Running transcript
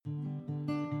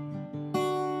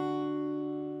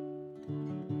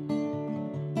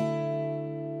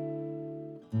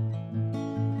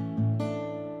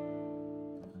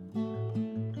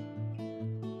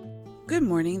Good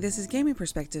morning. This is Gaming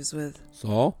Perspectives with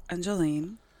Saul?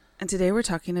 Angeline. And today we're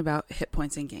talking about hit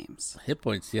points in games. Hit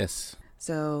points, yes.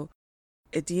 So,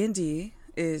 a D&D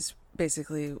is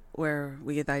basically where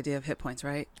we get the idea of hit points,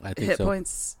 right? I think hit so.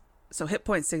 points. So hit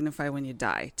points signify when you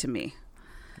die, to me.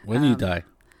 When you die.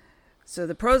 So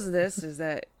the pros of this is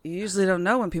that you usually don't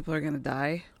know when people are going to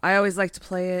die. I always like to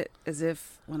play it as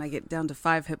if when I get down to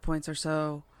 5 hit points or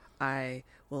so, I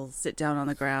will sit down on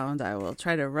the ground. I will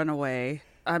try to run away.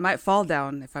 I might fall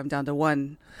down if I'm down to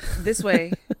 1. This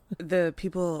way, the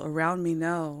people around me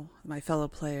know, my fellow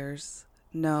players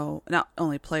know, not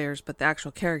only players, but the actual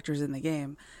characters in the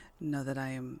game know that I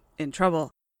am in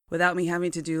trouble without me having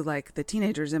to do like the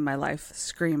teenagers in my life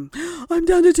scream, I'm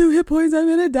down to 2 hit points, I'm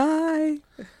going to die.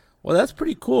 Well, that's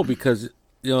pretty cool because,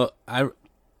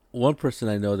 one person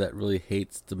I know that really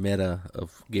hates the meta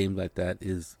of games like that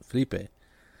is Felipe,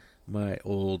 my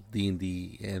old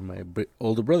D&D and my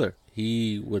older brother.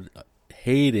 He would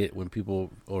hate it when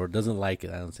people, or doesn't like it,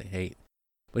 I don't say hate,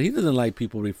 but he doesn't like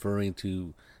people referring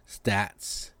to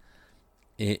stats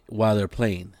while they're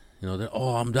playing.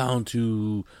 I'm down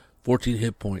to 14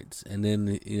 hit points, and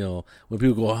then when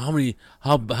people go,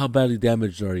 how badly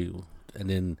damaged are you? And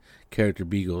then character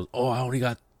B goes, I only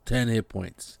got 10 hit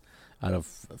points out of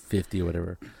 50 or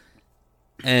whatever.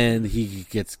 And he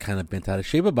gets kind of bent out of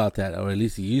shape about that, or at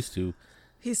least he used to.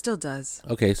 He still does.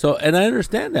 Okay, so, and I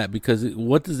understand that, because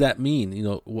what does that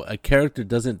mean? A character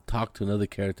doesn't talk to another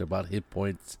character about hit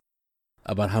points,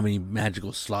 about how many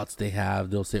magical slots they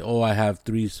have. They'll say, I have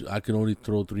 3, I can only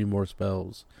throw 3 more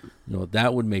spells.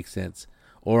 That would make sense.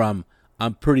 Or I'm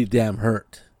pretty damn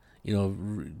hurt.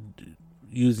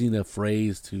 Using a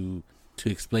phrase to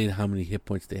explain how many hit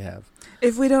points they have.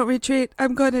 If we don't retreat,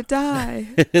 I'm going to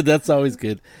die. That's always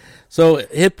good. So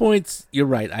hit points, you're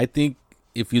right. I think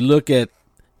if you look at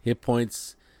hit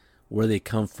points, where they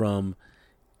come from,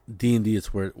 D&D is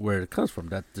where it comes from.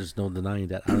 That there's no denying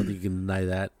that. I don't think you can deny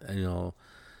that.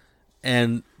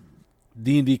 And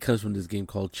D&D comes from this game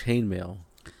called Chainmail.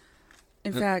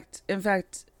 In fact,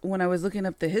 when I was looking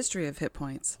up the history of hit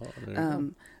points,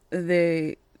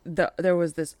 there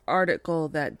was this article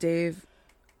that Dave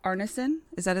Arneson,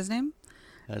 is that his name?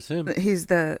 That's him. He's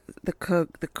the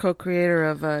co-creator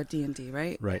of D&D,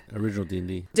 right? Right, original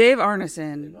D&D. Dave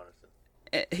Arneson.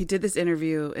 He did this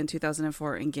interview in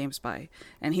 2004 in GameSpy,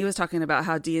 and he was talking about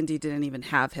how D&D didn't even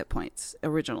have hit points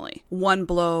originally. 1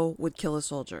 blow would kill a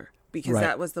soldier, because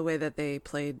that was the way that they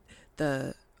played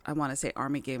the, I want to say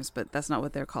army games, but that's not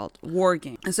what they're called, war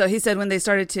games. And so he said when they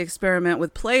started to experiment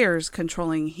with players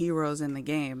controlling heroes in the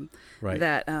game,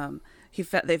 that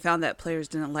they found that players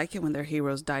didn't like it when their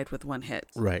heroes died with 1 hit.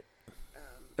 Right.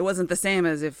 It wasn't the same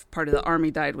as if part of the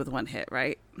army died with 1 hit,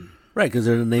 right? Right, because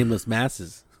they're the nameless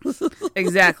masses.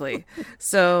 Exactly.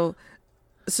 So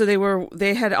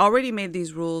they had already made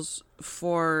these rules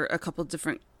for a couple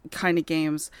different kind of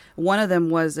games. One of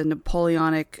them was a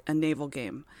naval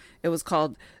game. It was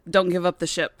called Don't Give Up the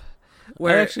Ship.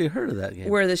 I actually heard of that game.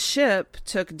 Where the ship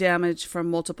took damage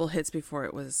from multiple hits before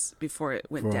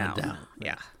it went down.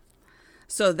 Yeah.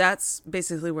 So that's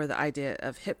basically where the idea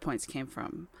of hit points came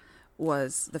from,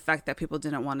 was the fact that people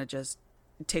didn't want to just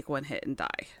take 1 hit and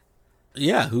die.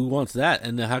 Yeah, who wants that?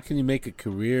 And how can you make a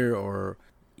career, or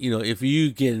if you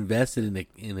get invested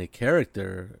in a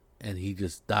character and he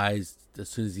just dies as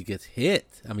soon as he gets hit?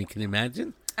 I mean, can you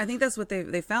imagine? I think that's what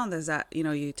they found, is that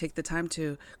you take the time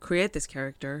to create this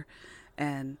character,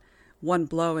 and 1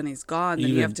 blow and he's gone. Then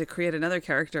you have to create another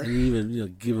character. And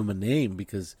even give him a name,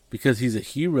 because he's a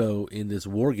hero in this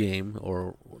war game,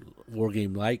 or war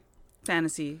game like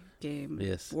fantasy game.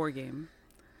 Yes, war game.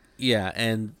 Yeah,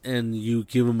 and you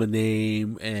give him a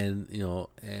name, and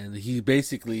and he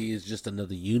basically is just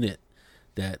another unit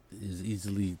that is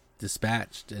easily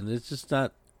dispatched, and it's just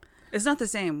not. It's not the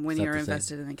same when you're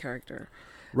invested in a character,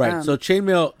 right? So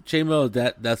chainmail,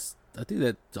 that's I think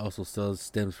that also still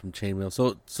stems from chainmail.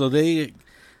 So they,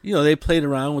 they played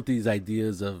around with these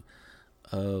ideas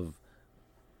of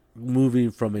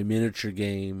moving from a miniature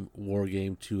game, war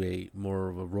game, to a more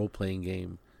of a role playing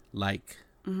game like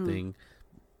thing.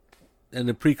 And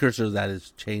the precursor of that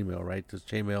is Chainmail, right? Because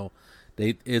Chainmail,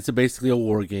 it's basically a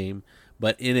war game,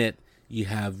 but in it you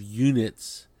have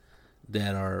units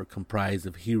that are comprised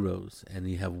of heroes, and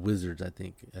you have wizards. I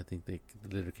think they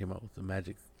later came out with the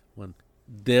magic one.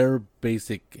 Their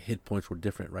basic hit points were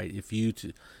different, right? If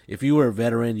you were a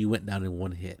veteran, you went down in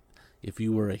 1 hit. If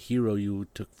you were a hero, you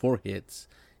took 4 hits,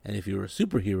 and if you were a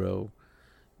superhero,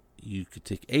 you could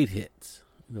take 8 hits.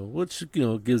 Which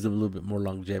gives them a little bit more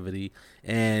longevity,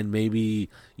 and maybe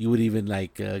you would even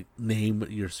name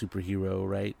your superhero,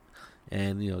 right?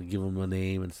 And give them a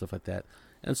name and stuff like that.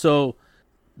 And so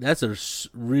that's a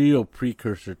real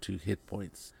precursor to hit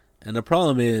points. And the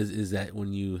problem is that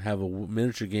when you have a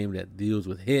miniature game that deals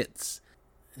with hits,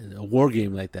 a war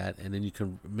game like that, and then you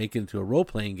can make it into a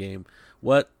role-playing game,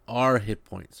 what are hit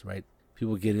points, right?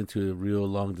 People get into real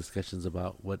long discussions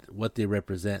about what they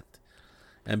represent.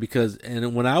 And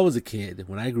when I was a kid,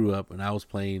 when I grew up and I was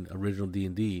playing original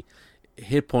D&D,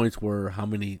 hit points were how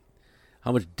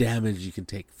much damage you can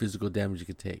take, physical damage you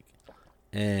can take.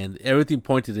 And everything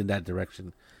pointed in that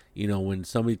direction. You know, when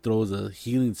somebody throws a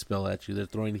healing spell at you, they're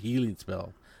throwing a healing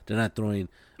spell. They're not throwing,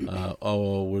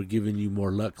 we're giving you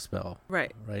more luck spell.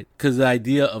 Right. Right? Because the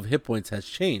idea of hit points has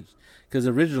changed. Because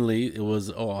originally it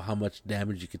was, how much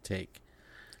damage you could take.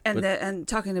 And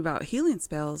talking about healing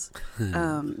spells,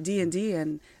 D&D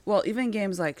and, well, even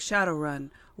games like Shadowrun,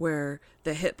 where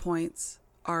the hit points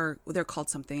they're called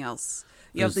something else.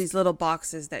 You have these little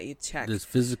boxes that you check. There's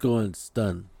physical and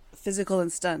stun.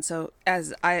 So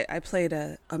as I played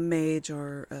a mage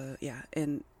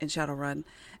in Shadowrun,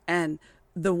 and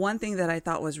the one thing that I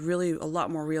thought was really a lot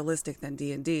more realistic than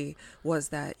D&D was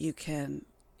that you can,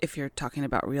 if you're talking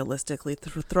about realistically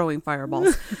throwing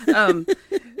fireballs,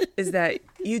 is that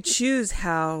you choose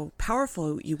how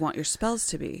powerful you want your spells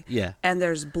to be. Yeah. And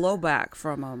there's blowback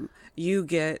from them. You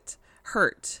get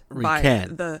hurt by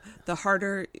the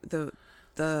harder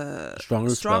the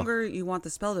stronger you want the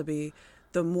spell to be,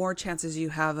 the more chances you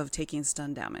have of taking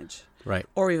stun damage. Right.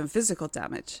 Or even physical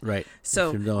damage. Right.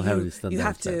 So you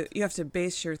have to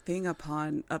base your thing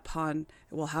upon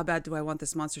well, how bad do I want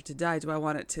this monster to die? Do I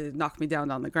want it to knock me down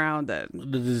on the ground? The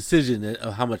decision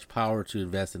of how much power to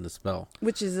invest in the spell.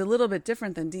 Which is a little bit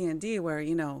different than D&D, where,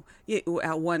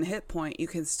 at one hit point, you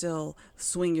can still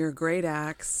swing your great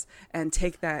axe and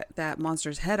take that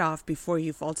monster's head off before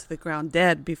you fall to the ground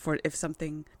dead, if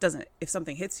something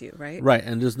hits you, right? Right.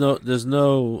 And there's no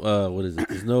what is it?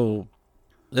 There's no,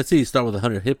 let's say you start with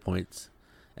 100 hit points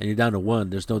and you're down to 1.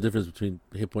 There's no difference between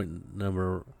hit point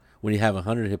number when you have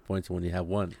 100 hit points and when you have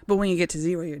 1. But when you get to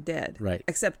 0, you're dead. Right.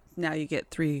 Except now you get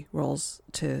 3 rolls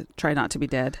to try not to be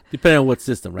dead. Depending on what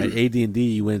system, right? AD&D,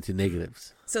 you went into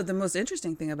negatives. So the most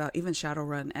interesting thing about even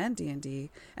Shadowrun and D&D,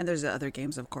 and there's other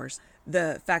games, of course,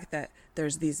 the fact that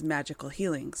there's these magical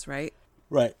healings, right?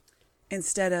 Right.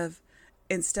 Instead of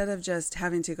just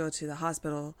having to go to the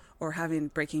hospital or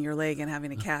breaking your leg and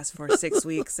having a cast for 6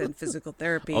 weeks and physical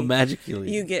therapy, magic healing.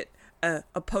 You get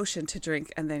a potion to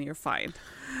drink and then you're fine.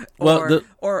 Well,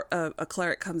 or a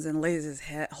cleric comes and lays his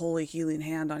holy healing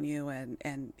hand on you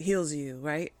and heals you,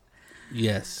 right?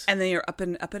 Yes. And then you're up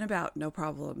and about, no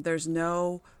problem. There's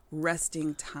no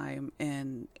resting time,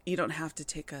 and you don't have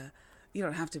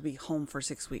to be home for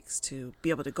 6 weeks to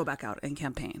be able to go back out and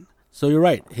campaign. So you're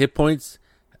right. Hit points.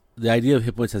 The idea of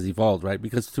hit points has evolved, right?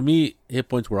 Because to me, hit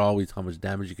points were always how much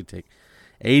damage you could take.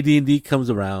 AD&D comes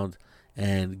around,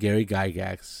 and Gary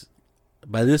Gygax.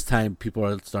 By this time, people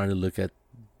are starting to look at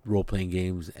role-playing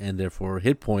games, and therefore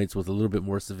hit points with a little bit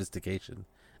more sophistication.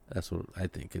 That's what I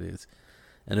think it is.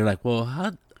 And they're like, well,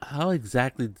 how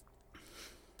exactly,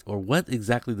 or what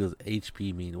exactly does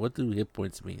HP mean? What do hit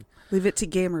points mean? Leave it to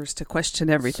gamers to question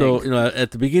everything. So,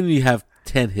 at the beginning you have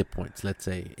 10 hit points, let's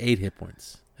say 8 hit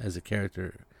points as a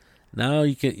character. Now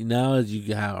as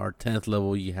you have our 10th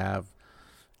level, you have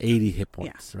 80 hit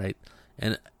points, right?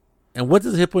 And what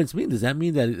does hit points mean? Does that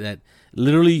mean that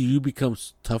literally you become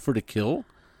tougher to kill,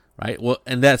 right? Well,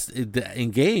 and that's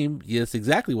in game. Yes,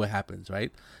 exactly what happens,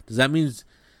 right? Does that mean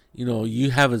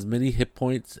you have as many hit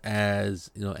points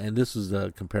as And this was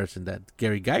the comparison that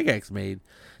Gary Gygax made.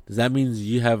 Does that mean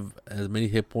you have as many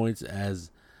hit points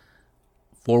as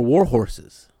 4 war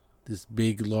horses? This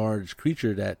big, large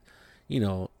creature that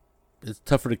it's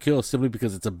tougher to kill simply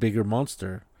because it's a bigger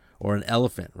monster, or an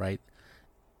elephant, right?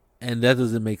 And that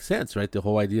doesn't make sense, right? The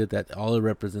whole idea that all it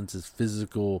represents is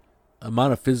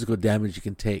amount of physical damage you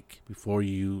can take before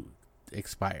you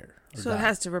expire. So it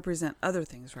has to represent other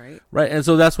things, right? Right, and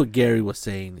so that's what Gary was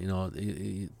saying.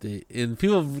 And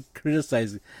people have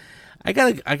criticized. I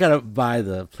gotta buy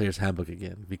the Player's Handbook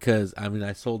again, because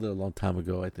I sold it a long time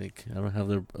ago. I think I don't have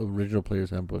the original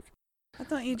Player's Handbook. I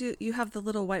thought you do. You have the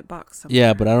little white box somewhere.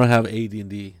 Yeah, but I don't have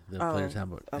AD&D, the Player's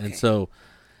Handbook. Okay.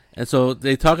 And so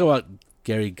they talk about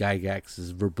Gary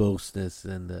Gygax's verboseness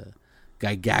and the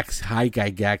high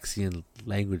Gygaxian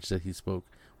language that he spoke,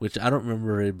 which I don't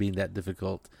remember it being that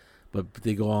difficult, but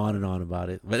they go on and on about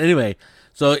it. But anyway,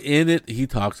 so in it, he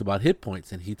talks about hit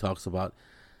points, and he talks about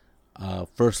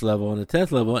first level and the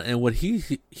 10th level, and what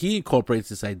he incorporates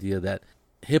this idea that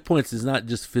hit points is not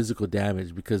just physical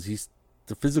damage, because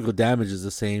the physical damage is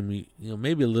the same,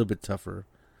 maybe a little bit tougher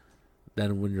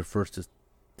than when you're first to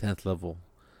 10th level.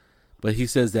 But he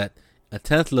says that a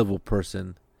 10th level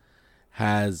person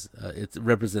has it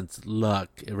represents luck.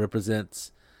 It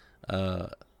represents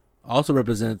also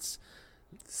represents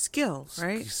Skill,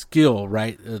 right? Skill,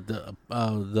 right?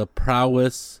 The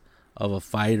prowess of a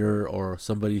fighter or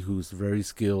somebody who's very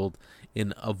skilled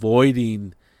in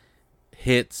avoiding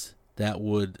hits that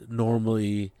would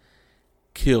normally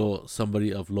kill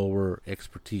somebody of lower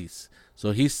expertise.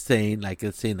 So he's saying, like,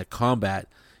 let's say in the combat,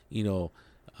 you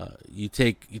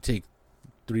take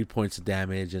 3 points of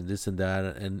damage and this and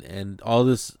that and all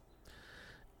this,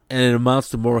 and it amounts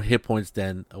to more hit points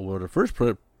than what the first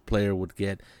player would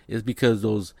get, is because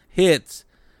those hits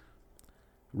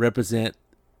represent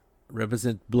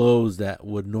blows that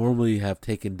would normally have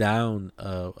taken down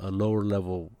a lower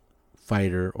level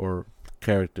fighter or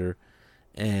character,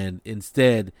 and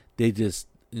instead they just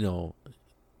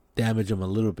damage them a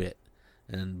little bit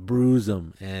and bruise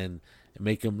them and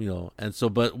make them and so,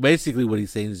 but basically what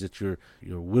he's saying is that you're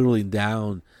whittling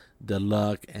down the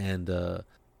luck and the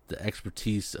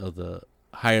expertise of the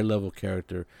higher level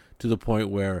character to the point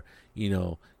where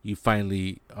you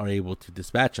finally are able to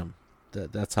dispatch them.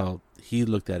 That's how he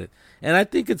looked at it, and I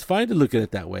think it's fine to look at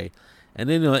it that way. And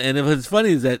then and if it's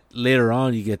funny is that later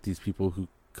on you get these people who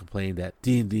complain that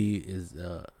D&D is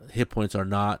hit points are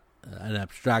not an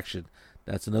abstraction.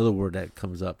 That's another word that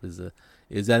comes up is that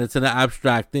it's an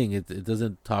abstract thing. It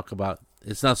doesn't talk about.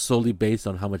 It's not solely based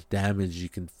on how much damage you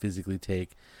can physically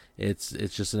take. It's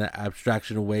just an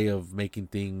abstraction way of making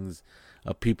things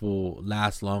people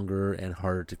last longer and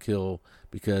harder to kill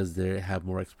because they have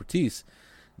more expertise.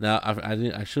 Now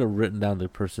I should have written down the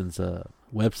person's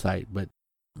website, but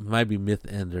it might be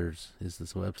Mythenders is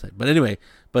this website. But anyway,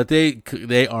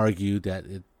 they argue that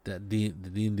the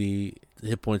D&D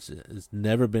hit points has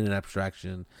never been an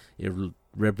abstraction. It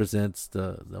represents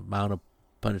the amount of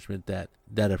punishment that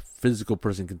a physical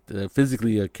person could,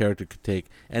 physically a character could take,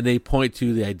 and they point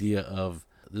to the idea of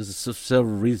there's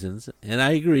several reasons, and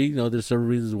I agree. There's several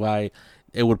reasons why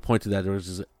it would point to that.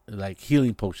 There's just like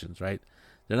healing potions, right?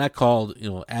 They're not called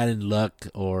adding luck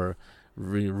or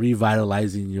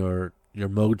revitalizing your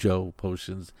mojo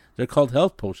potions. They're called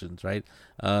health potions, right?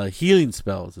 Healing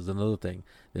spells is another thing.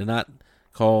 They're not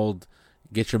called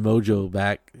get your mojo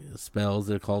back spells.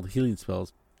 They're called healing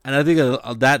spells. And I think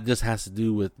that just has to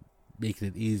do with making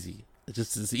it easy.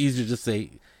 It's easier to just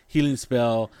say healing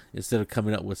spell instead of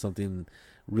coming up with something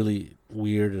really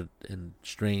weird and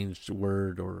strange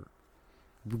word or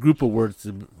group of words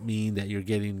to mean that you're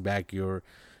getting back your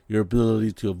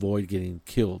ability to avoid getting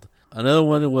killed. Another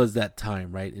one was that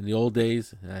time, right? In the old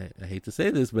days, I hate to say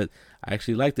this, but I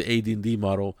actually like the AD&D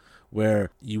model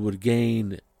where you would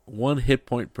gain 1 hit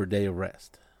point per day of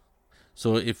rest.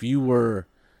 So if you were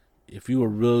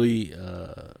really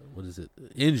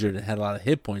injured and had a lot of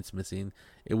hit points missing,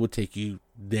 it would take you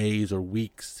days or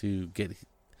weeks to get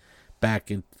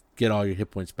back and get all your hit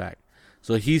points back.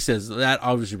 So he says that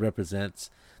obviously represents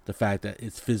the fact that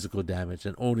it's physical damage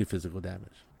and only physical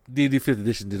damage. D&D 5th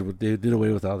edition did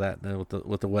away with all that. And with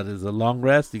the what is a long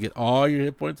rest, you get all your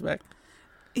hit points back.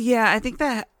 Yeah, I think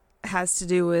that has to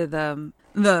do with the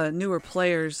newer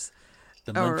players.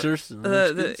 The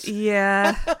munchers?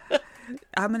 Yeah.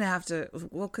 I'm going to have to,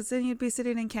 because then you'd be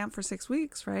sitting in camp for 6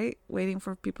 weeks, right? Waiting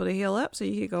for people to heal up so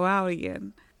you could go out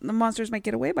again. The monsters might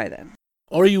get away by then.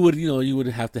 Or you would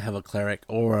have to have a cleric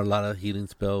or a lot of healing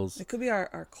spells. It could be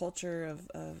our culture of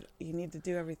you need to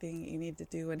do everything you need to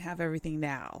do and have everything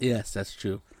now. Yes, that's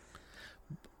true.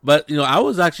 But, I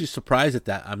was actually surprised at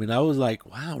that. I mean, I was like,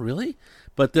 wow, really?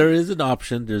 But there is an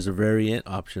option. There's a variant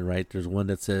option, right? There's one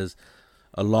that says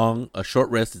a short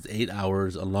rest is 8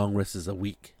 hours, a long rest is a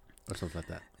week, or something like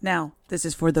that. Now, this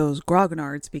is for those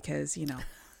grognards because,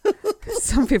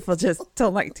 some people just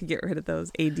don't like to get rid of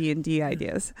those AD&D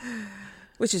ideas.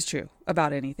 Which is true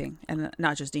about anything, and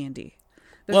not just D&D.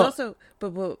 There's also,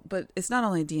 but it's not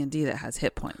only D&D that has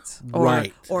hit points,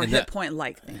 or hit point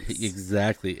like things.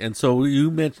 Exactly, and so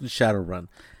you mentioned Shadowrun.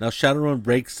 Now Shadowrun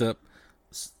breaks up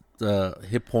the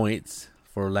hit points,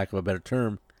 for lack of a better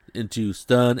term, into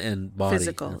stun and body,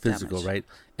 physical, right?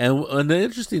 And the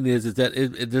interesting is that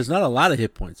there's not a lot of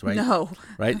hit points, right? No,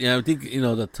 right? I think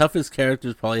the toughest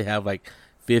characters probably have like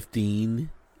 15,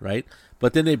 right?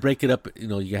 But then they break it up.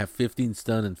 You have 15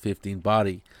 stun and 15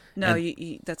 body. No,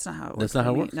 that's not how it works. That's not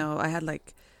how it works? No, I had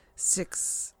like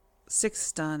six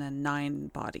stun and 9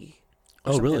 body.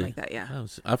 Oh, really? Like that, yeah.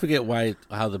 I forget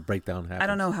how the breakdown happens. I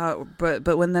don't know how,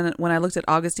 but when I looked at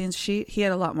Augustine's sheet, he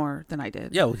had a lot more than I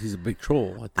did. Yeah, well, he's a big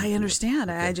troll. I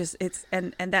understand. Okay. I just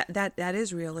and that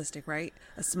is realistic, right?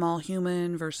 A small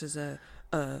human versus a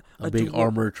big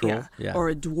armor troll, yeah, or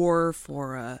a dwarf,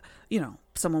 or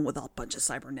someone with a bunch of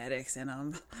cybernetics in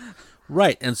them.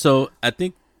 Right, and so I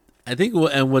think I think,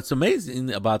 and what's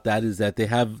amazing about that is that they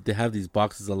have these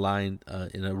boxes aligned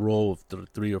in a row of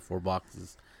 3 or 4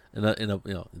 boxes.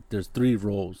 There's 3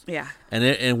 rows. Yeah.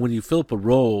 And when you fill up a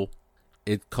row,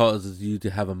 it causes you to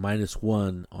have a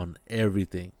 -1 on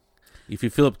everything. If you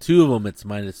fill up 2 of them, it's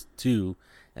 -2,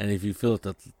 and if you fill up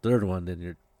the third one, then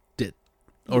you're dead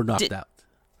or knocked out.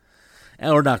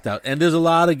 And there's a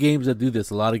lot of games that do this.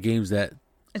 A lot of games that.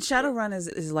 And Shadowrun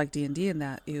is like D&D in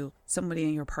that somebody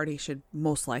in your party should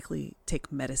most likely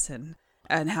take medicine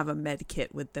and have a med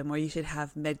kit with them, or you should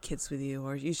have med kits with you,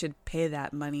 or you should pay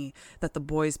that money that the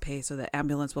boys pay so the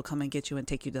ambulance will come and get you and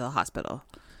take you to the hospital.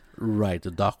 Right,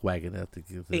 the dock wagon, I think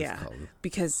it's called.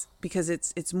 because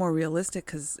it's more realistic,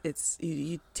 because it's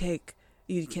you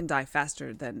can die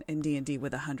faster than in D&D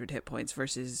with 100 hit points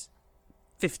versus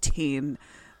 15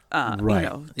 right.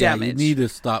 damage. Yeah, you need to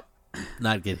stop,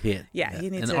 not get hit. Yeah, you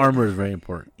need and to. armor is very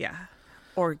important. Yeah,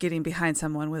 or getting behind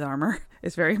someone with armor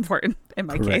is very important in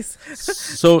my case.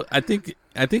 So I think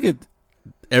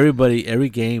every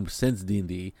game since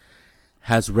D&D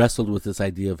has wrestled with this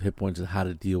idea of hit points and how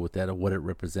to deal with that and what it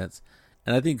represents.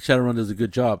 And I think Shadowrun does a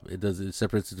good job. It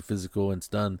separates the physical and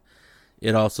stun.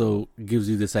 It also gives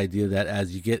you this idea that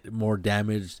as you get more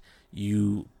damaged,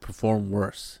 you perform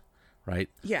worse. Right?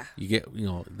 Yeah. You get,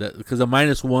 because a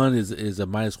 -1 is a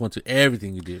 -1 to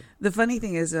everything you do. The funny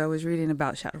thing is, I was reading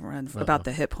about Shadowrun, about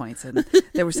the hit points, and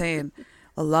they were saying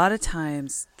a lot of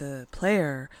times the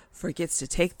player forgets to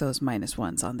take those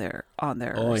 -1s on their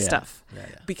stuff. Yeah.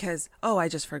 Because, I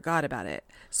just forgot about it.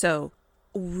 So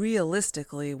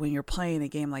realistically, when you're playing a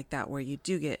game like that where you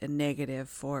do get a negative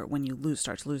for when you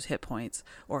start to lose hit points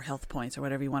or health points or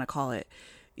whatever you want to call it,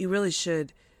 you really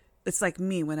should. It's like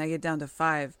me, when I get down to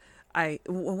 5,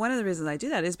 one of the reasons I do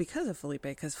that is because of Felipe,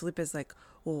 because Felipe is like,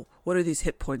 well, what are these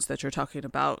hit points that you're talking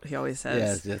about? He always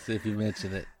says. Yes, if you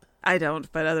mention it. I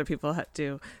don't, but other people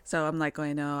do. So I'm like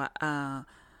going, no,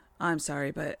 I'm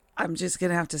sorry, but I'm just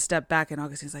going to have to step back. And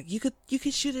Augustine's like, you could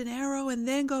shoot an arrow and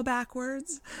then go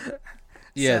backwards.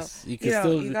 Yes, so, you can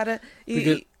still. You gotta,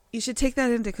 you should take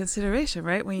that into consideration,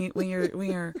 right? When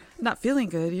you're not feeling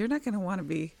good, you're not going to want to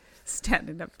be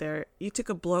standing up there. You took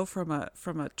a blow from a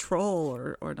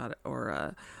troll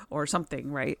or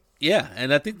something, right? Yeah,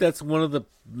 and I think that's one of the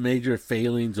major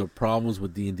failings or problems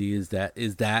with D&D is that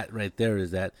right there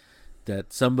is that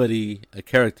somebody, a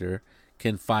character,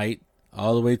 can fight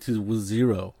all the way to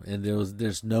 0 and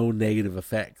there's no negative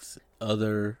effects.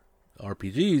 Other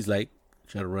RPGs like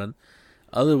Shadowrun,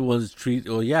 other ones treat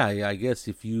I guess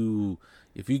if you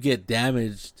get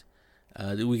damaged,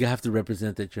 we have to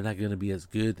represent that you're not going to be as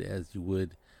good as you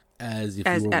would as if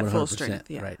you were 100%, at full strength,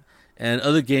 yeah. Right? And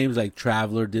other games like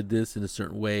Traveler did this in a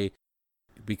certain way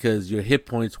because your hit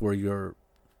points were your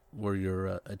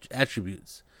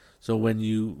attributes. So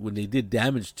when they did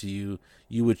damage to you,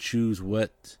 you would choose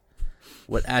what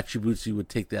attributes you would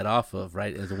take that off of,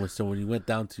 right? So when you went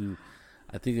down to,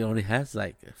 I think it only has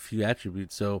like a few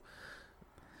attributes. So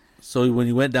when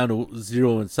you went down to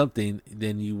 0 and something,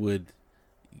 then you would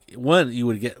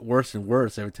get worse and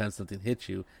worse every time something hit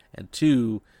you, and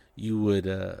 2, you would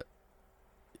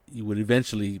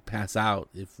eventually pass out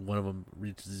if one of them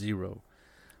reaches 0,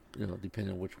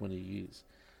 depending on which one you use.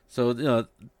 So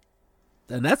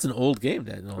and that's an old game.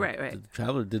 Right. The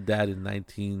Traveler did that in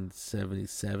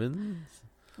 1977.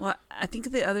 Well, I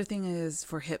think the other thing is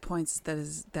for hit points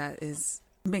that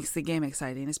makes the game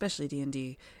exciting, especially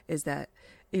D&D, is that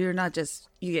you're not just,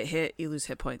 you get hit, you lose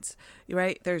hit points,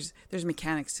 right? There's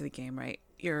mechanics to the game, right?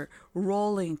 You're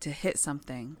rolling to hit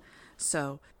something.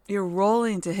 So you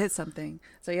have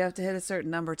to hit a certain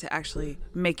number to actually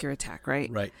make your attack, right?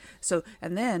 Right. So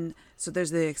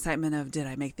there's the excitement of, did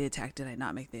I make the attack? Did I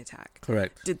not make the attack?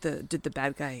 Correct. Did the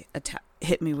bad guy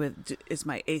hit me with, is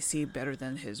my AC better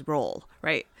than his roll,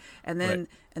 right? And then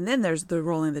there's the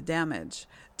rolling the damage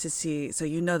to see, so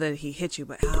that he hit you,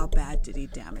 but how bad did he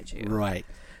damage you? Right.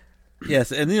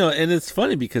 Yes, and and it's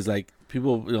funny because like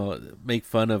people make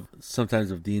fun of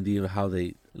sometimes of D&D of how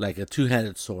they like a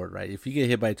 2-handed sword, right? If you get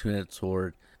hit by a 2-handed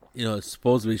sword,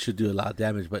 supposedly it should do a lot of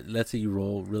damage, but let's say you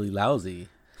roll really lousy,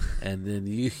 and then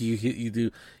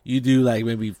you do like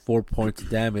maybe 4 points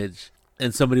of damage,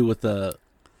 and somebody with a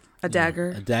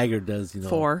dagger does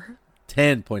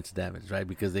 10 points of damage, right?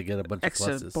 Because they get a bunch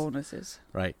extra of pluses, bonuses,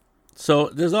 right? So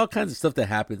there's all kinds of stuff that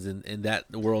happens in that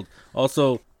world.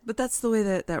 Also, but that's the way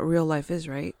that real life is,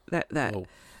 right?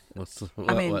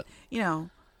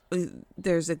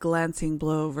 There's a glancing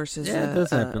blow versus it does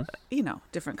happen.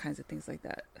 Different kinds of things like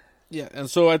that. Yeah,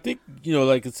 and so I think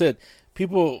like I said,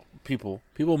 people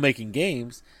making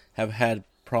games have had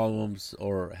problems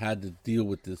or had to deal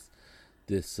with this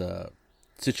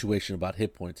situation about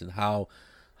hit points and how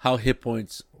how hit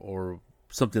points or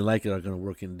something like it are going to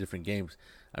work in different games.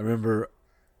 I remember,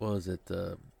 what was it,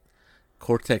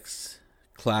 Cortex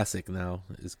Classic now.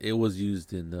 It was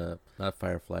used in, not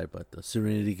Firefly, but the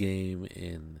Serenity game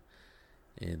in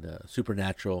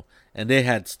Supernatural. And they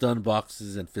had stun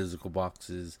boxes and physical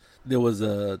boxes. There was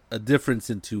a difference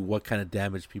into what kind of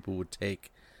damage people would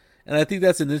take. And I think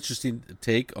that's an interesting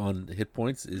take on hit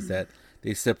points, is that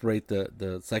they separate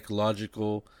the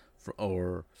psychological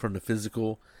from the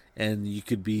physical, and you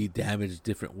could be damaged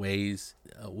different ways.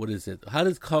 What is it? How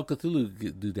does Call of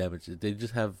Cthulhu do damage? They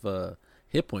just have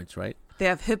hit points, right? They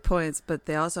have hit points, but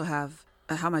they also have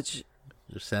how much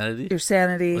your sanity. Your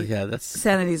sanity. Well, yeah,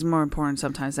 sanity is more important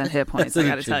sometimes than hit points. I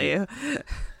got to tell you.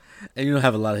 And you don't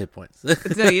have a lot of hit points.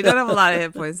 No, you don't have a lot of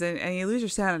hit points, and you lose your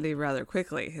sanity rather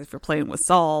quickly if you're playing with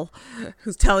Saul,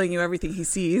 who's telling you everything he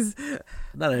sees.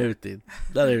 Not everything.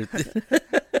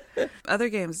 Other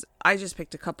games, I just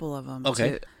picked a couple of them.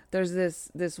 Okay. There's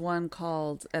this one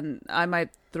called, and I might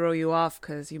throw you off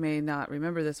because you may not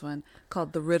remember this one,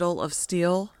 called The Riddle of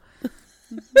Steel.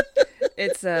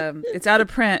 It's out of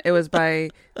print. It was by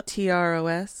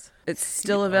TROS. It's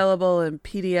still available in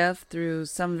PDF through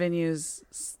some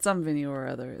venue or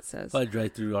other, it says. Probably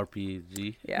Drive-Thru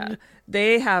RPG. Yeah.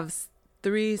 They have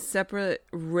 3 separate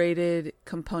rated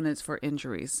components for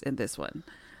injuries in this one.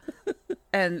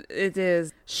 And it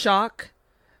is shock.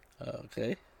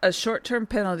 Okay. A short-term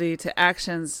penalty to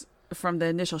actions from the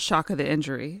initial shock of the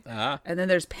injury. Uh-huh. And then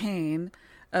there's pain,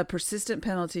 a persistent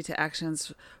penalty to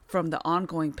actions from the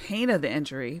ongoing pain of the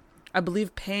injury. I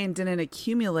believe pain didn't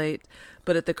accumulate,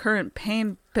 but at the current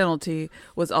pain penalty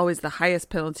was always the highest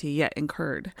penalty yet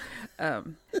incurred.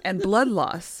 And blood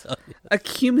loss, a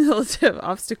cumulative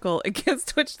obstacle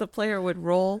against which the player would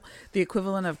roll the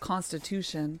equivalent of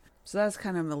constitution. So that's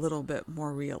kind of a little bit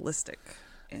more realistic.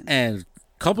 And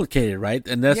complicated, right?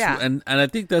 And that's and I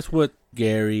think that's what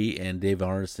Gary and Dave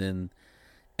Arneson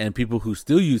and people who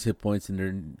still use hit points in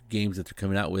their games that they're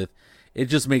coming out with, it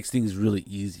just makes things really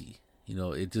easy. You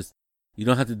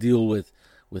don't have to deal with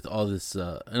all this,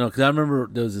 because I remember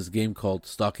there was this game called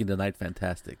Stalking the Night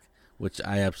Fantastic, which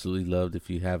I absolutely loved. If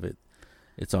you have it,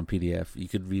 it's on PDF. You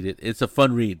could read it. It's a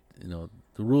fun read. The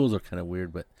rules are kind of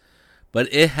weird, but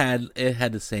it had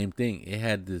the same thing. It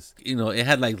had this, it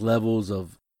had like levels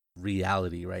of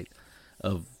reality, right?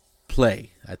 Of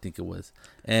play, I think it was.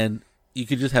 And you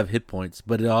could just have hit points,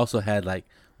 but it also had like,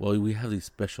 well, we have these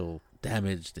special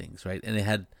damage things, right? And it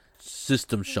had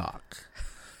system shock.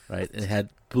 Right, it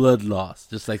had blood loss,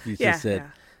 just like you just said,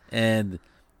 and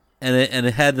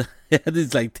it had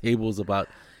these like tables about,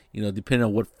 depending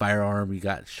on what firearm you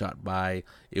got shot by,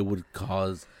 it would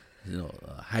cause,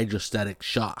 a hydrostatic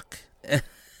shock,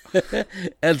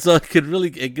 and so it really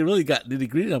got nitty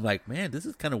gritty. I'm like, man, this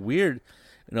is kind of weird,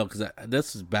 because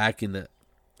this is back in the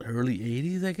early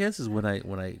 '80s, I guess, is when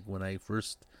I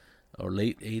first, or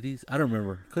late '80s, I don't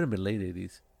remember, could have been late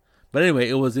 '80s, but anyway,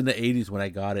 it was in the '80s when I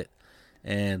got it.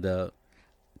 And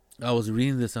I was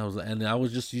reading this, and I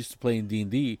was just used to playing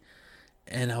D&D,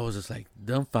 and I was just like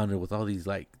dumbfounded with all these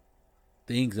like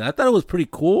things, and I thought it was pretty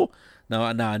cool. Now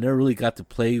I never really got to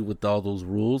play with all those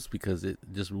rules because it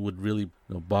just would really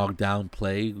bog down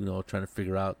play. Trying to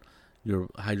figure out your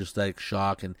hydrostatic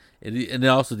shock, and it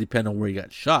also depend on where you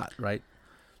got shot, right?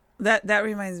 That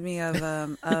reminds me of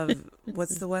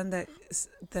what's the one that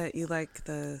you like,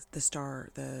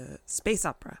 the space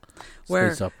opera,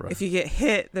 where if you get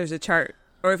hit, there's a chart,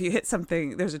 or if you hit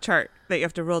something, there's a chart that you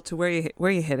have to roll to where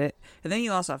you hit it, and then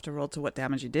you also have to roll to what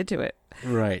damage you did to it.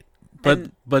 Right, but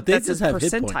they just have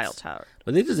hit points. Tower.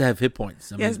 But they just have hit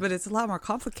points. Yes, but it's a lot more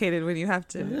complicated when you have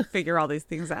to figure all these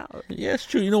things out. Yeah, it's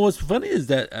true. What's funny is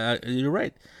that you're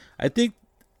right. I think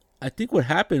what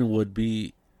happened would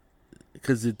be,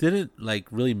 because it didn't like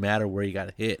really matter where you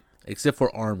got hit, except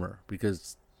for armor,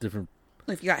 because different.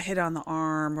 If you got hit on the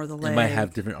arm or the leg, it might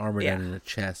have different armor than in the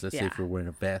chest. Let's say if you're wearing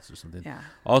a vest or something. Yeah.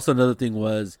 Also, another thing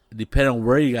was, depending on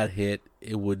where you got hit,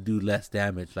 it would do less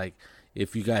damage. Like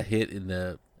if you got hit in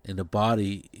the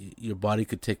body, your body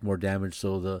could take more damage.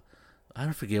 So I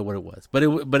don't forget what it was, but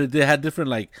it had different,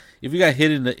 like if you got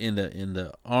hit in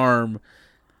the arm,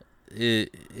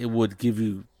 it would give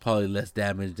you probably less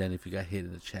damage than if you got hit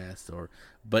in the chest, I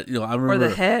remember, or the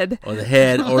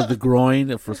head or the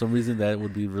groin. For some reason, that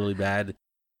would be really bad.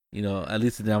 At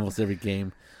least in almost every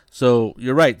game. So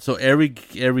you're right. So every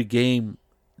game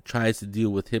tries to deal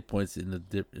with hit points in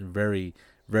very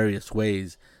various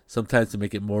ways. Sometimes to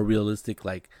make it more realistic.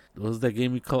 Like, what was that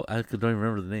game you called? I don't even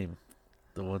remember the name.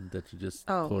 The one that you just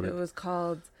quoted. It was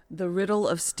called The Riddle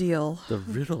of Steel. The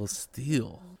Riddle of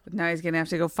Steel. But now he's going to have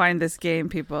to go find this game,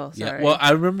 people. Sorry. Yeah, well,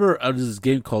 I remember there was this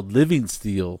game called Living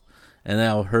Steel, And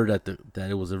I heard that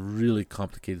it was a really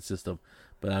complicated system,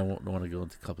 but I don't want to go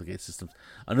into complicated systems.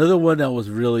 Another one that was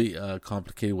really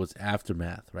complicated was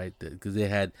Aftermath, right? Because they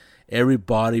had every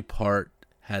body part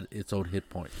had its own hit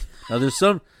points. Now there's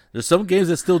some games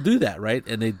that still do that, right?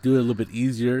 And they do it a little bit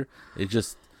easier. It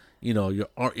just,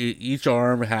 each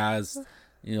arm has,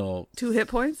 2 hit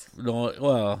points. No,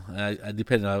 well, I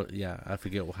depend on I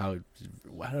forget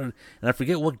I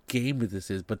forget what game this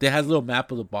is, but it has a little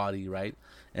map of the body, right?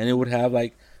 And it would have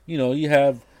you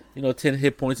have 10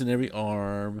 hit points in every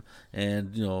arm,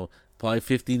 and probably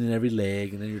 15 in every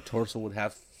leg, and then your torso would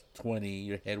have 20,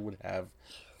 your head would have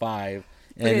 5.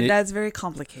 And that's very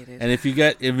complicated. And if you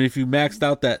maxed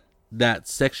out that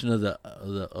section of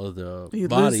the you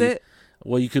body, lose it.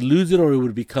 Well, you could lose it, or it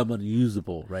would become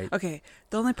unusable, right? Okay.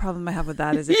 The only problem I have with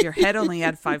that is if your head only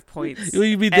had 5 points,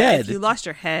 you'd be dead. If you lost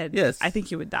your head, yes, I think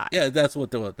you would die. Yeah, that's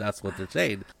what they're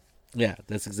saying. Yeah,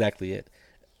 that's exactly it.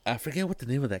 I forget what the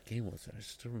name of that game was. I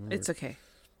just don't remember. It's okay.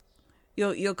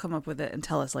 You'll come up with it and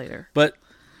tell us later. But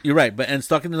you're right. And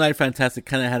Stalking the Night Fantastic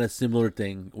kind of had a similar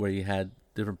thing where you had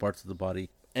different parts of the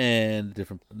body and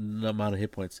different amount of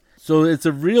hit points. So it's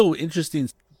a real interesting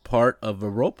part of a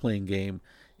role-playing game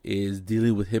is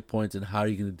dealing with hit points and how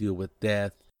you're going to deal with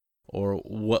death or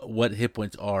what hit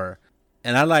points are.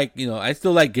 And I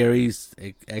still like Gary's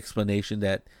explanation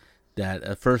that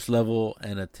a first level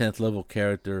and a 10th level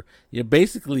character,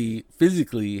 basically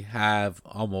physically have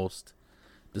almost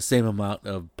the same amount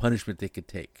of punishment they could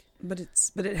take. But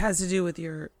it has to do with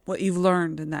what you've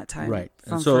learned in that time, right?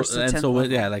 From and so first to 10th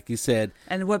level. Yeah, like you said,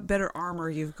 and what better armor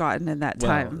you've gotten in that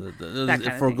time.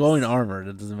 If we're going armor,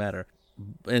 that doesn't matter.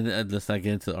 And let's not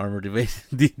get into armor debate,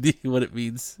 what it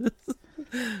means,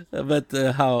 but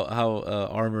how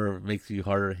armor makes you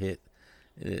harder hit,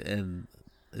 and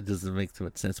it doesn't make too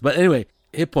much sense. But anyway,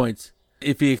 hit points.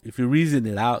 If you reason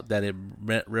it out that it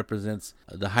represents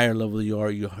the higher level you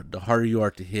are, the harder you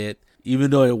are to hit. Even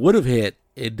though it would have hit,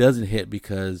 it doesn't hit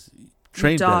because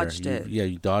trained dodged better. it.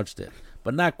 You dodged it,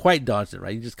 but not quite dodged it,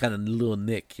 right? You just kind of a little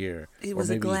nick here. It was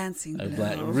a glancing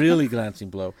blow. Really glancing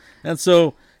blow. And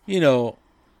so,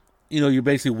 you're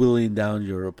basically whittling down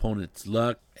your opponent's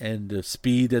luck and the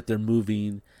speed that they're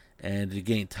moving, and they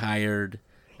getting tired,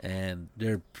 and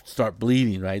they start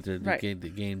bleeding, right? They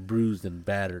getting bruised and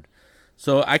battered.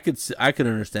 So I could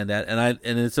understand that,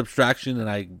 and it's abstraction, and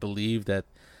I believe that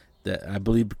I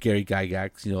believe Gary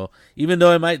Gygax, even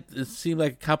though it might seem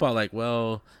like a cop out, like,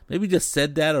 well, maybe just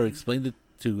said that or explained it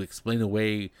to explain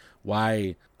away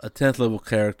why a 10th level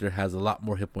character has a lot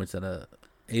more hit points than a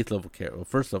 8th level character or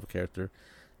first level character,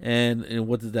 and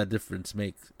what does that difference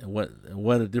make, and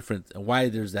what a difference, and why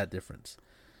there's that difference.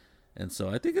 And so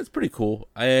I think it's pretty cool.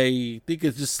 I think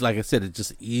it's just, like I said, it's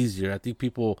just easier. I think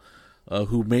people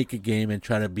who make a game and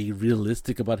try to be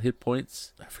realistic about hit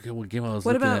points. I forget what game I was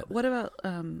looking at. What about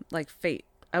like Fate?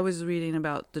 I was reading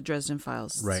about the Dresden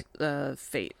Files. Right.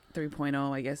 Fate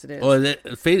 3.0, I guess it is.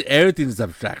 Oh, Fate, everything is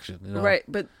abstraction. Right,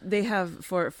 but they have,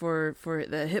 for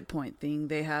the hit point thing,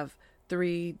 they have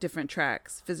 3 different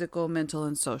tracks: physical, mental,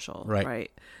 and social.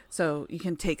 Right. So you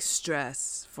can take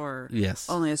stress for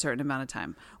only a certain amount of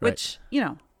time, which,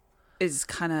 is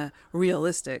kind of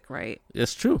realistic, right?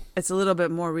 It's true. It's a little bit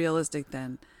more realistic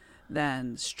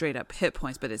than straight up hit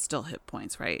points, but it's still hit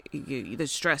points, right? The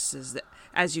stress is that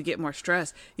as you get more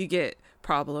stress, you get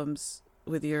problems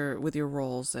with your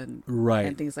rolls and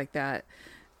things like that.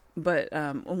 But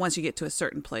once you get to a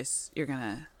certain place, you're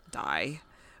gonna die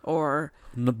or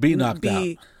be knocked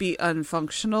out, be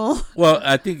unfunctional. Well,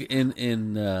 I think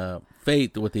in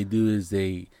Fate, what they do is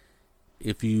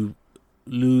if you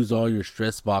lose all your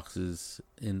stress boxes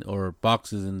or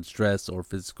boxes in stress or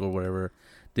physical or whatever,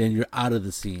 then you're out of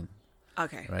the scene.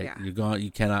 Okay. Right. Yeah. You're gone.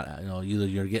 You cannot. Either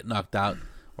you're getting knocked out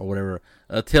or whatever.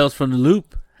 Tales from the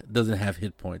Loop doesn't have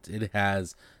hit points. It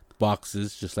has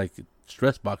boxes, just like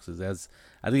stress boxes.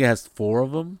 I think it has 4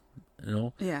 of them.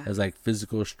 Yeah. As like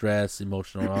physical stress,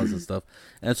 emotional, all that stuff.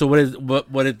 And so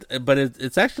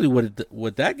it's actually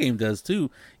what that game does too.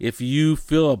 If you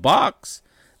fill a box,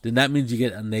 then that means you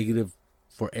get a negative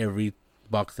for every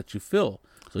box that you fill.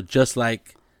 So just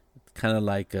like, kind of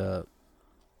like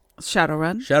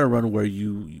Shadowrun, where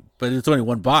but it's only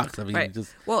one box. I mean, right.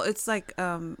 Well, it's like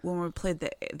when we played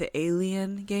the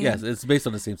Alien game. Yes, it's based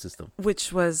on the same system.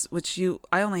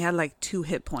 I only had like 2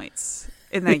 hit points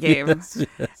in that game. Yes.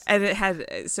 And it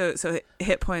had so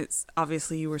hit points.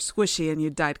 Obviously, you were squishy and you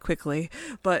died quickly,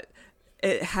 but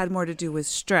it had more to do with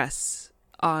stress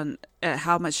on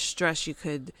how much stress you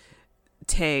could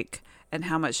take and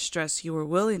how much stress you were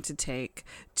willing to take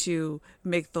to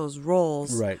make those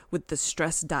rolls with the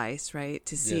stress dice, right?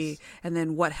 To see, and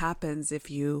then what happens if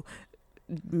you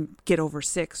get over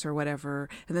 6 or whatever,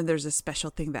 and then there's a special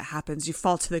thing that happens. You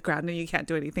fall to the ground and you can't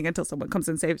do anything until someone comes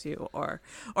and saves you, or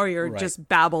you're Right. just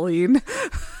babbling.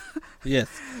 Yes,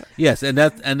 and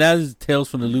that is Tales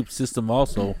from the Loop system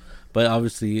also, but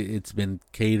obviously it's been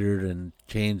catered and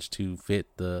changed to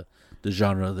fit the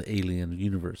genre of the Alien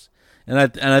universe, and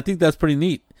I think that's pretty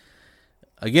neat.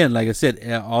 Again, like I said,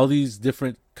 all these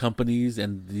different companies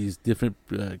and these different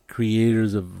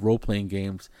creators of role playing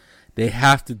games, they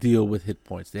have to deal with hit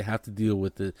points. They have to deal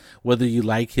with whether you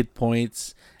like hit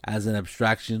points as an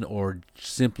abstraction or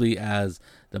simply as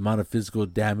the amount of physical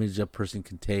damage a person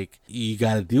can take. You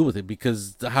got to deal with it,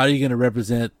 because how are you going to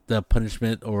represent the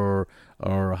punishment or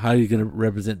how are you going to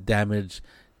represent damage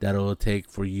that it'll take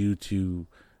for you to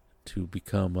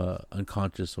become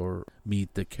unconscious or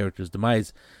meet the character's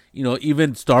demise?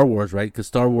 Even Star Wars, right? Because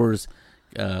Star Wars,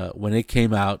 when it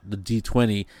came out, the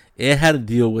D20, it had to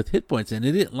deal with hit points, and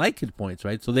it didn't like hit points,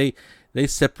 right? So they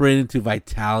separated into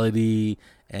vitality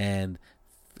and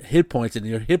hit points, and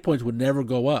your hit points would never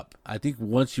go up. I think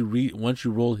once you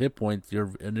roll hit points,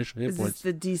 your initial hit Is points.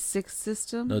 this the D6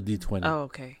 system? No, D20. Oh,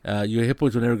 okay. Your hit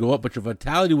points would never go up, but your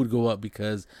vitality would go up,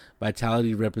 because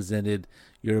vitality represented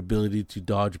your ability to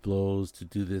dodge blows, to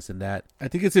do this and that. I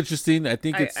think it's interesting. I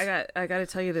got to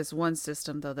tell you this one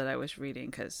system though that I was reading,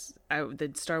 because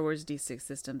the Star Wars D6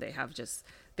 system, they have just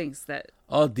things that.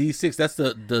 Oh, D6. That's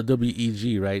the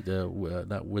WEG, right?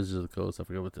 Not Wizards of the Coast. I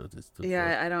forget what this.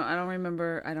 Yeah, I don't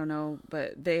remember. I don't know,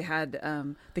 but they had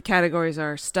the categories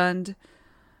are stunned,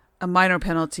 a minor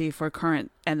penalty for current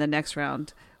and the next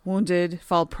round, wounded,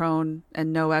 fall prone,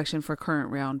 and no action for current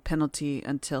round, penalty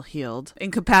until healed,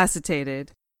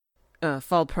 incapacitated,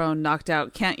 fall prone, knocked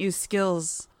out, can't use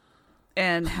skills,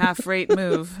 and half rate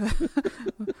move.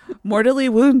 Mortally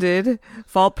wounded,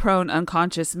 fall prone,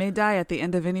 unconscious, may die at the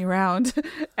end of any round,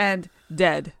 and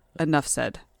dead. Enough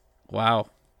said. Wow.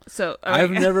 So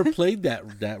I've never played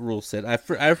that rule set.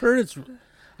 I've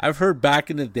heard back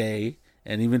in the day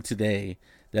and even today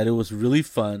that it was really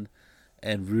fun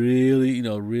and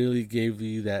really gave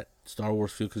you that Star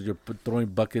Wars feel, because you're throwing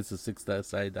buckets of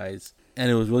 6-sided dice, and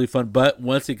it was really fun. But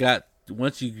once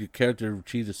your character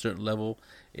achieved a certain level,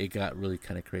 it got really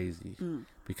kind of crazy,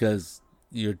 because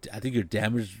I think your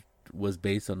damage was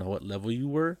based on what level you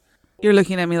were. You're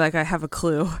looking at me like I have a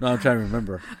clue. No, I'm trying to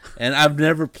remember, and I've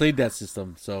never played that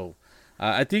system, so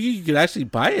I think you could actually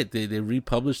buy it. They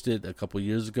republished it a couple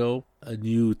years ago, a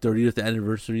new 30th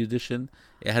anniversary edition.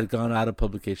 It had gone out of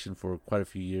publication for quite a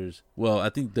few years. Well, I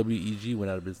think WEG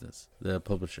went out of business, the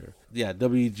publisher. Yeah,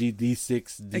 WEG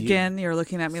D6. Again, you're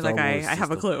looking at me Star like I Wars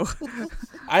have a clue.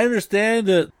 I understand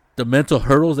the mental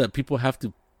hurdles that people have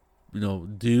to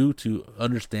do to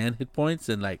understand hit points,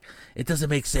 and like, it doesn't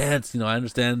make sense. I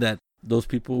understand that those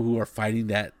people who are fighting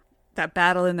that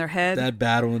battle in their head.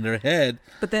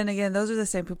 But then again, those are the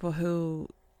same people who,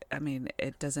 I mean,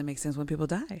 it doesn't make sense when people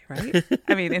die, right?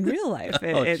 I mean, in real life,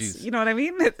 it's geez. you know what I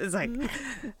mean? It's like,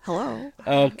 hello.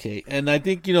 Okay, and I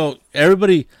think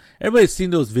everybody's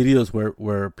seen those videos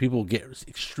where people get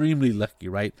extremely lucky,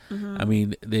 right? Mm-hmm. I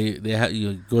mean, they have,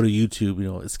 go to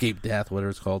YouTube, Escape Death, whatever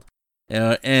it's called,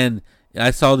 and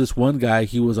I saw this one guy.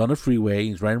 He was on a freeway.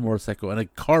 He's riding a motorcycle, and a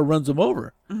car runs him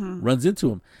over, runs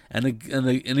into him, and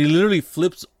he literally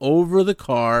flips over the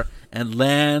car and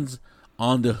lands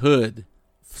on the hood,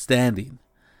 standing.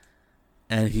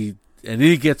 And then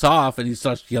he gets off and he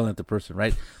starts yelling at the person,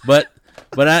 right? But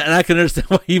I can understand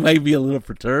why he might be a little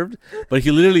perturbed. But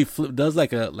he literally does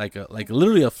like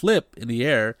literally a flip in the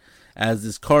air as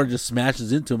this car just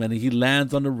smashes into him, and he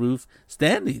lands on the roof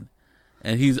standing.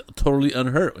 And he's totally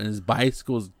unhurt, and his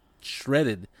bicycle's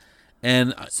shredded.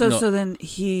 And so then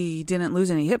he didn't lose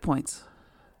any hit points.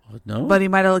 No, but he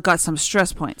might have got some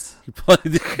stress points. He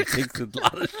probably takes a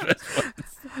lot of stress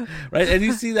points, right? And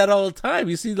you see that all the time.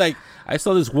 You see, like, I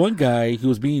saw this one guy. He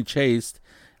was being chased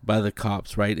by the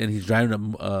cops, right? And he's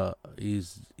driving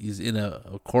he's in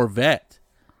a Corvette,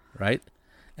 right?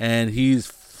 And he's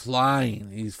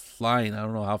flying. I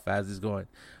don't know how fast he's going.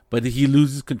 But he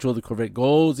loses control of the Corvette,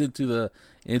 goes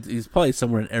he's probably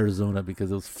somewhere in Arizona, because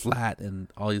it was flat and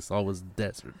all he saw was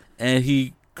desert. And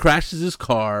he crashes his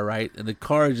car, right? And the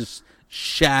car is just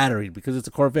shattering, because it's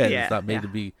a Corvette. It's not made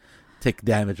to take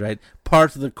damage, right?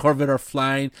 Parts of the Corvette are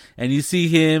flying, and you see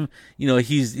him,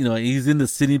 he's in the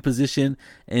sitting position,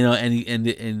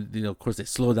 and of course they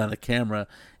slow down the camera,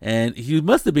 and he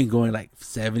must have been going like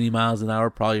 70 miles an hour,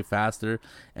 probably faster,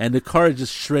 and the car is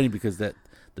just shredding, because the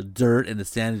dirt and the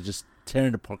sand is just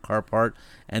tearing the car apart.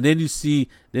 And then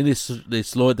they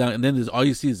slow it down, and then all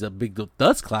you see is a big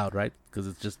dust cloud, right? Because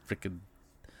it's just freaking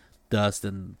dust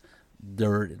and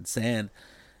dirt and sand.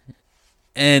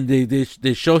 and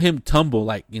they show him tumble,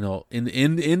 like, you know,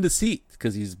 in the seat,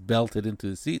 because he's belted into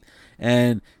the seat,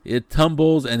 and it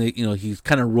tumbles, and it, you know, he's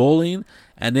kind of rolling,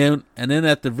 and then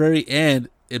at the very end,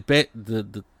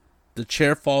 the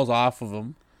chair falls off of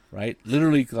him, right?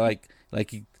 Literally, like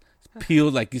he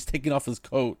peeled, like he's taking off his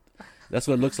coat. That's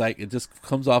what it looks like. It just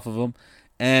comes off of him,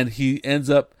 and he ends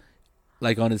up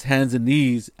like on his hands and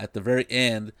knees at the very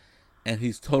end, and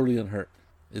he's totally unhurt.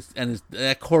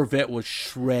 That Corvette was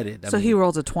shredded. So he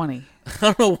rolled a 20. I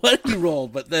don't know what he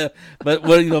rolled, but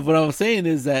what, you know, what I'm saying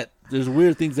is that there's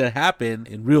weird things that happen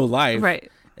in real life, right?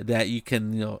 That you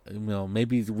can, you know,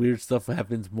 maybe weird stuff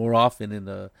happens more often in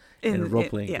a role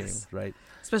playing game, right?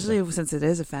 Especially since it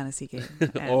is a fantasy game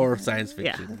or science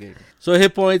fiction game. So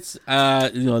hit points,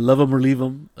 you know, love them or leave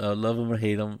them, love them or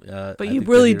hate them. But you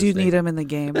really do need them in the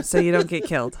game so you don't get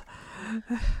killed.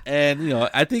 And, you know,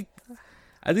 I think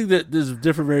that there's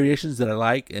different variations that I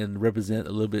like and represent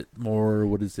a little bit more.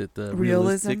 What is it?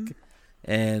 Realistic.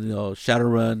 And, you know,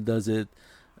 Shadowrun does it.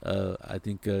 I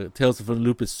think Tales from the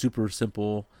Loop is super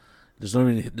simple. There's not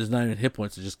even hit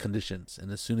points. It's just conditions.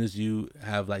 And as soon as you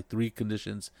have like 3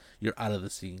 conditions, you're out of the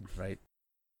scene, right?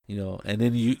 You know, and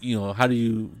then you know, how do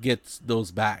you get those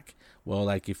back? Well,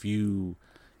 like if you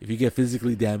get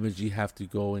physically damaged, you have to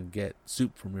go and get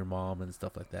soup from your mom and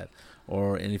stuff like that.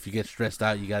 And if you get stressed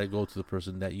out, you got to go to the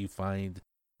person that you find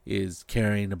is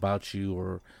caring about you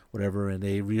or whatever, and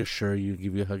they reassure you,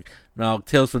 give you a hug. Now,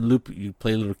 Tales from the Loop, you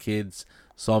play little kids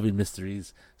solving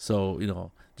mysteries, so, you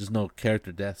know, there's no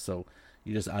character death, so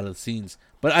you're just out of the scenes.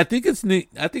 But I think it's neat.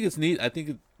 I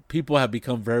think people have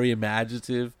become very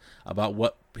imaginative about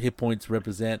what hit points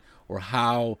represent, or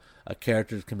how a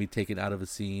character can be taken out of a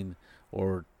scene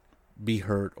or be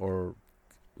hurt or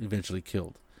eventually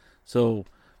killed. So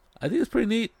I think it's pretty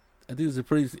neat. I think it's a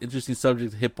pretty interesting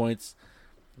subject. Hit points,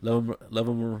 love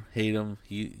them or hate them.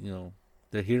 You know,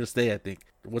 they're here to stay. I think.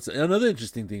 What's another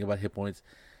interesting thing about hit points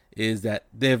is that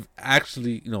they've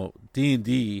actually, you know,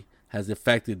 D&D has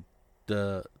affected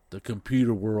the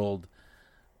computer world,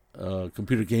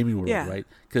 computer gaming world, right?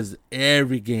 Because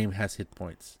every game has hit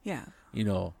points. Yeah. You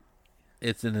know,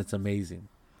 it's amazing.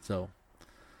 So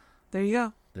there you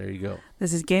go. There you go.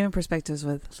 This is Gaming Perspectives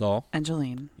with Saul.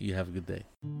 Angeline. You have a good day.